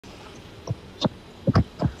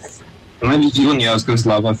Maybe even yes, because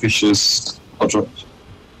lava fishes are dropped.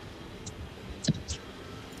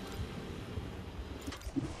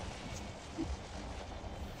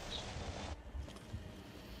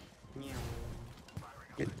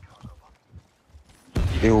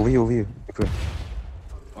 Hey, over here. Oh,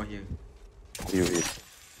 here. Over here.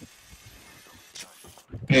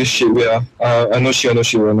 Hey, shit, yeah. I know she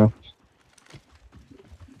right now.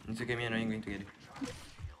 It's okay, me and Ryan going together.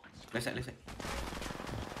 Left side.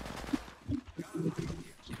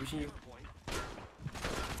 He's pushing you.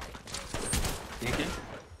 Can you kill him?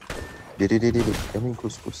 Did. Coming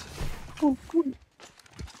close. Oh, good.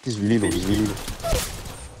 He's really low.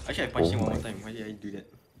 Actually, I punched him one more time. Why did I do that?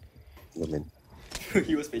 No, man.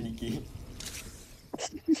 He was panicking.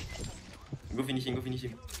 Go finish him.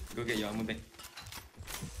 Go get your armor back.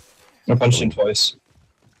 I punched him twice.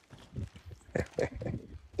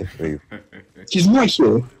 Where you? She's right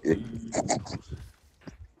here. Yeah.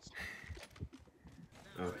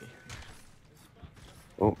 Okay.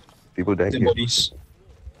 Oh, people died The here. bodies.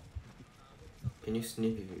 Can you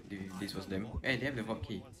sniff if this was them? Hey, they have the vault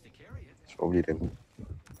key. It's probably them.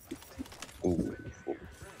 Oh.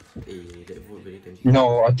 Hey, that vault very tempting.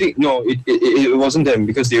 No, I think it wasn't them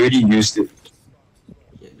because they already used it.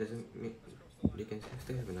 Yeah, it doesn't make. They can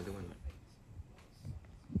still have another one.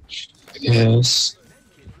 Yes.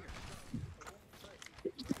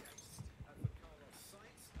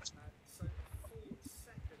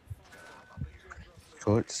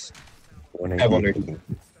 Shots. I have one already.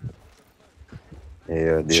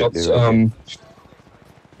 Yeah, Shots. You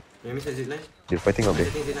miss a zipline? They're fighting up there.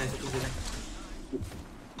 Setting zipline.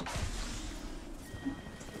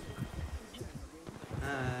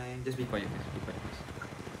 Hi. Just be quiet.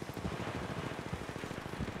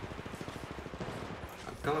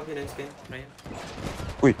 Come up here and scan, Ryan.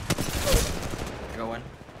 Wait. I got one.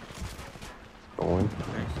 Come on. Nice.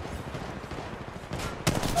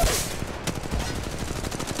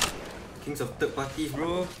 Kings of third parties,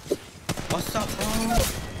 bro. What's up, bro?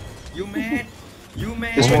 You mad?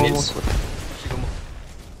 This one is.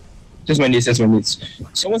 Just my needs.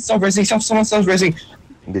 Someone stop racing. Someone stop racing.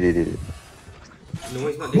 Did. No,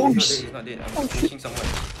 he's not dead. He's not dead. I'm pushing someone.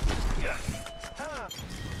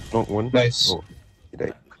 Knock one. Nice. Oh, he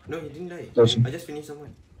died. No, he didn't die. Awesome. I just finished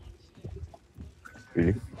someone.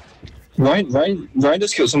 Really? Ryan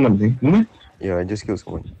just killed someone, I think. Hmm? Yeah, I just killed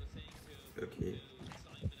someone. Okay.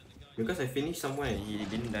 Because I finished someone and he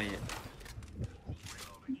didn't die yet.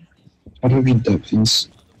 How do we read that, please?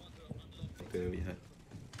 It's gonna be hard.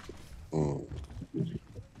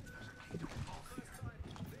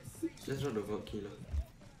 Let's drop the vault key lah.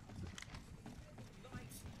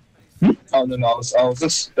 Oh no, I was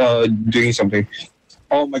just doing something.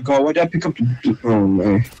 Oh my god, why did I pick up the? Oh my.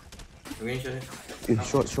 I'm going shot him. Hey,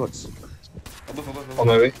 shots. Above. On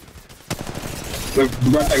my way. Wait,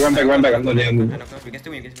 run back. I'm not there. We can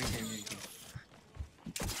still win.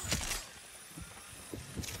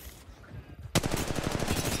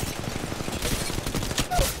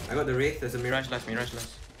 I got the Wraith. There's a Mirage last.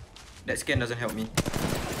 That scan doesn't help me.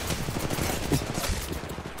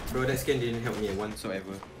 Bro, that scan didn't help me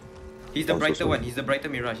whatsoever. He's the brighter one. He's the brighter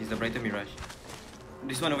Mirage.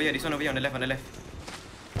 This one over here on the left.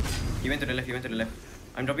 He went to the left.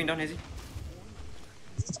 I'm dropping down, Hezi.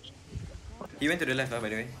 He went to the left, by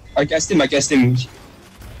the way. I guessed him.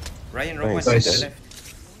 Ryan, Nice. one to the left.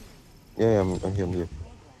 Yeah, I'm here.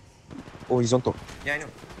 Oh, he's on top. Yeah, I know.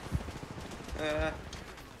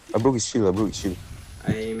 I broke his shield. I'm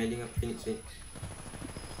heading up Phoenix.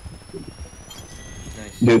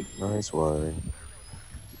 Nice. Dude. Nice one.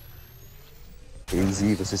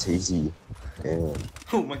 Hazy versus Hazy. Damn.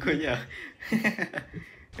 Oh my god, yeah.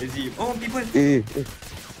 Is he? Oh, people! Hey.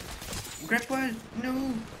 Grapple!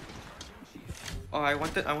 No! Oh, I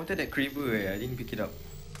wanted that Kraber. I didn't pick it up.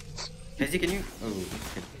 Hezi, can you? Oh,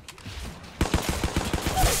 okay.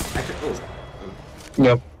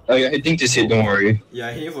 Yep. I think this hit. Don't worry. Yeah,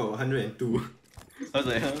 I hit him for 102. I was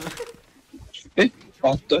like, huh? Hey.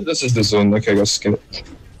 Oh, that's just the zone. Okay, I got scared.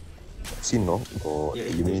 Is he knocked or Yeah,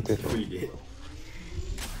 eliminated? He did.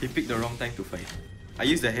 He picked the wrong time to fight. I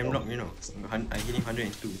used the Hemlock, you know. I hit him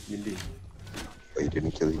 102. But he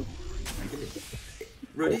didn't kill you.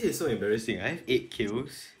 Bro, this is so embarrassing. I have 8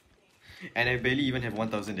 kills. And I barely even have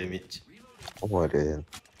 1000 damage. Oh, what the hell?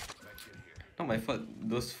 Not my fault,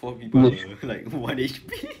 those 4 people were like 1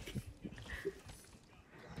 HP.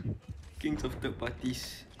 Kings of third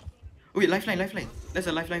parties. Oh wait, lifeline. That's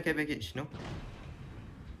a lifeline care package, no?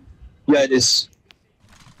 Yeah, it is.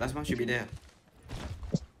 Last one should be there.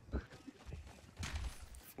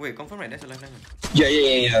 Wait, confirm right? That's a lifeline.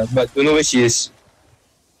 Yeah. But don't know where she is.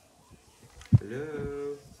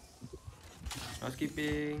 Hello?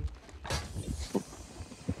 Housekeeping.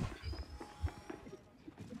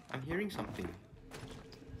 I'm hearing something.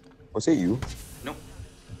 Was it you? No.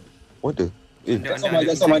 What the? Eh, Under, That's someone,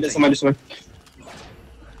 that's someone, that's someone, that's someone.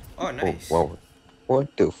 Oh, oh, nice. wow.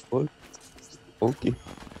 What the fuck? Okay.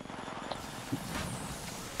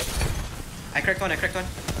 I cracked one.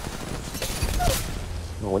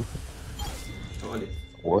 No one. Oh, all it.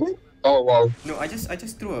 What? Oh wow. No, I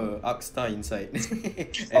just threw a arc star inside. I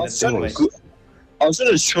And a was trying third to, I was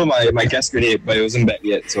trying to throw my gas grenade, but it wasn't back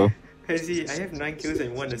yet, so. Crazy, I have 9 kills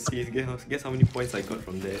and 1 assist. Guess how many points I got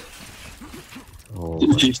from that? Oh,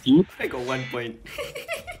 50? I got 1 point.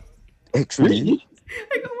 actually? Really?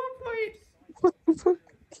 I got 1 point. What the fuck?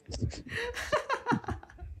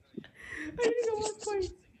 I only got 1 point.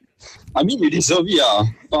 I mean, you deserve it,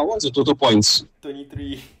 what's the total points?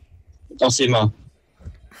 23. Oh, same, But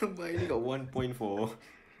I only got 1 point for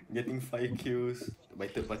getting 5 kills by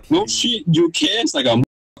third party. No shit, you KS like a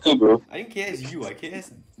motherfucker, bro. I didn't KS you, I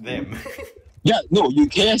KS them. Yeah, no, you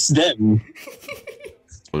KS them.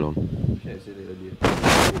 Hold on. Shit, I said it earlier.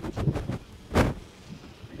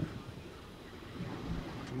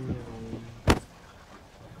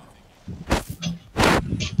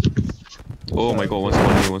 Oh my god,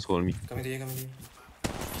 one's calling me. Coming to you.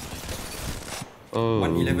 Oh.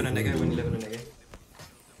 111 on that guy, 111 on that guy.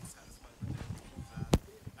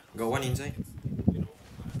 Got one inside.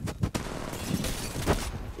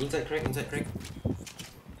 Inside crack.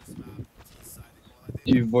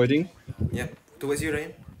 You avoiding? Yep, towards you,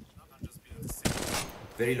 Ryan.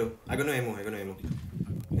 Very low. I got no ammo. I got ammo,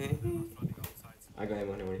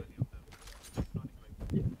 no worry.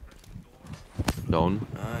 Down.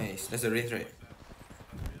 Nice. That's the range, right?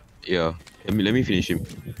 Yeah. Let me finish him.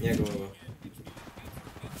 Yeah, go.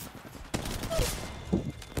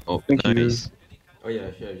 Oh, Thank you. nice. Oh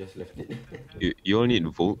yeah, sure, I just left it. You all need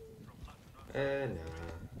Volt? Nah.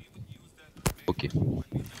 Okay. No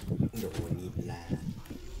need lah.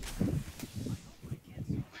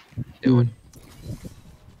 That one.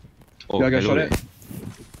 Oh, Yeah, I got hello shot there. at.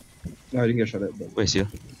 No, I didn't get shot at, but. Where's here?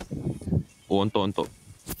 Oh, on top.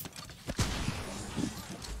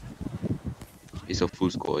 It's a full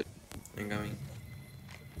squad. I'm coming.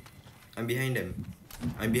 I'm behind them.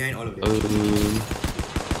 I'm behind all of them.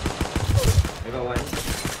 I got one.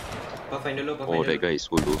 Pathfinder low. Oh, that guy is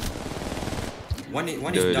so low. One is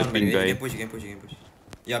The down, by the pink way. guy. You can push.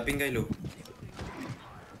 Yeah, pink guy low.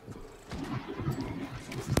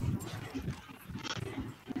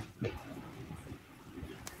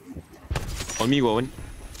 On me, got one.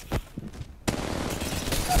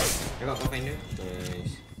 I got Pathfinder.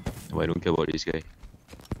 Nice. Oh, I don't care about this guy.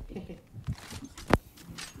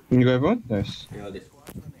 You got everyone? Nice. I got it.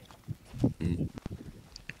 Mm.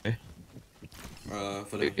 Eh?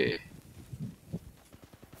 Follow. Okay.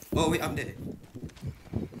 Oh, wait, up there.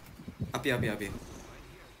 Up here.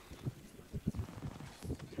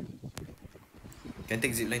 Can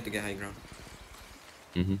take zipline to get high ground.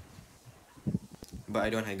 Mm-hmm. But I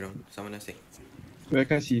don't want high ground. Someone else take. Wait, I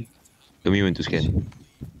can't see. Tell me when to scan.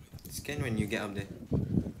 Scan when you get up there.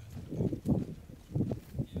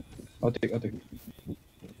 I'll take.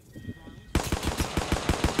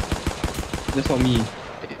 That's not me.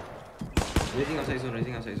 Raising outside zone.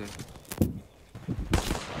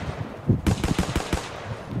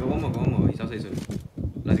 Got one more. He's outside zone.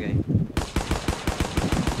 Last guy.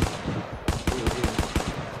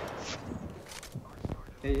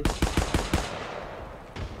 Hey.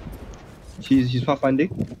 He's pathfinding.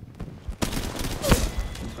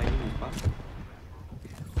 He's finding his path.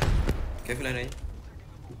 Careful, Ryan.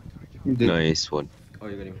 He did. Nice one. Oh,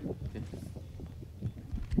 you got him.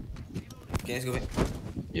 Okay, let's go back.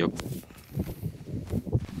 Yup.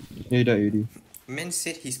 Yeah, he died already. Man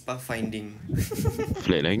said he's pathfinding.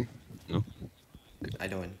 Flatline? No? I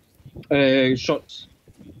don't want. Shots.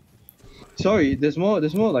 Sorry, there's more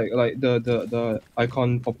like the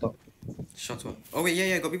icon popped up. Shots what? Oh wait,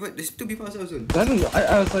 yeah, got people. There's 2 people outside zone.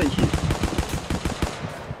 I was like,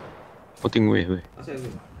 Potting where? Outside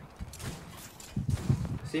zone.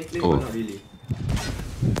 Same place, Oh. but not really.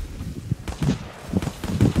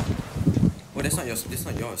 Oh, that's not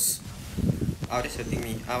yours. Ow, that's hurting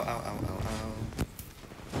me. Ow.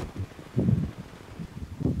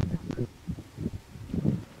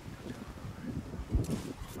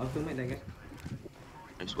 I'll kill that guy.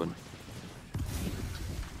 Nice one.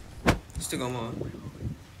 Still got more.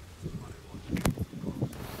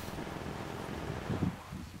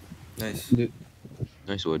 Nice. Did-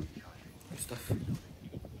 Nice one. Good stuff.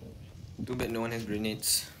 Too bad no one has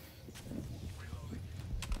grenades.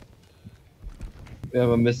 we have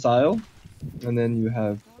a missile, and then you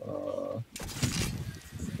have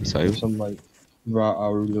Missile? some like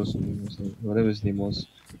Raulo, whatever his name was.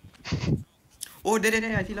 Oh, there.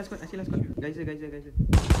 I see last squad. Guys there.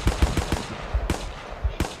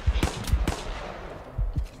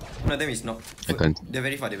 One of them is not. I can't. They're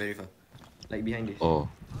very far. Like behind this. Oh,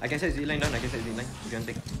 I can set zipline down. If you want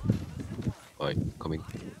to take. alright, coming.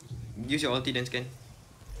 Use your ulti then scan.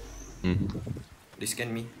 Mm-hmm. They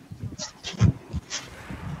scan me.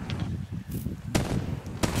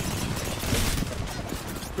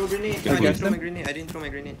 Throw grenade. Can I I go? didn't throw my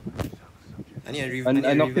grenade. I need a revive.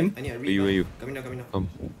 I knocked him. I need a Where you? revive. Coming down. Come.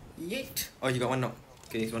 Yeet. Oh, you got one knock.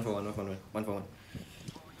 Okay, it's one for one.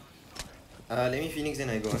 Let me Phoenix then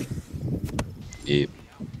I go. Yep.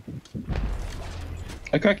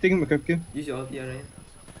 I cracked him. Use your ulti, Ryan.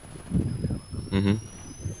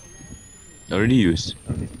 Mm-hmm. Already used.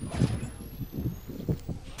 Okay.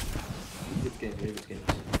 Very good scan.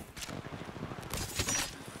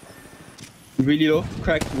 Really low.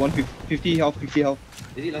 Cracked. 150 health. 50 health.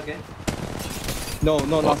 Is it last guy? No,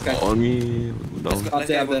 last guy. On me. Down. Last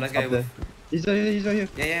guy above. Up there. He's right here.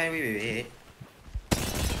 Yeah, wait.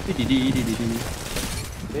 Dee.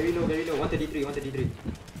 Very low. 133.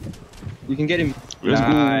 You can get him. Let's go.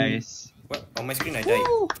 Nice. What? On my screen I died.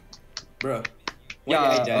 Bro. Why Yeah,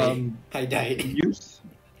 did I die? I died.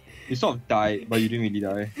 You sort of died, but you didn't really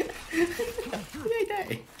die. Why did I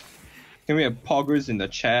die? Can we have poggers in the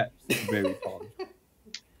chat? Very pog.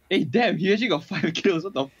 Hey, damn, he actually got 5 kills.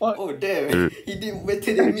 What the fuck? Oh damn, he did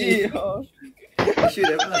better than me. I should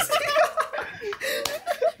have asked.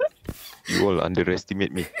 You all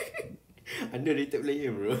underestimate me. Underrated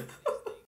player, bro.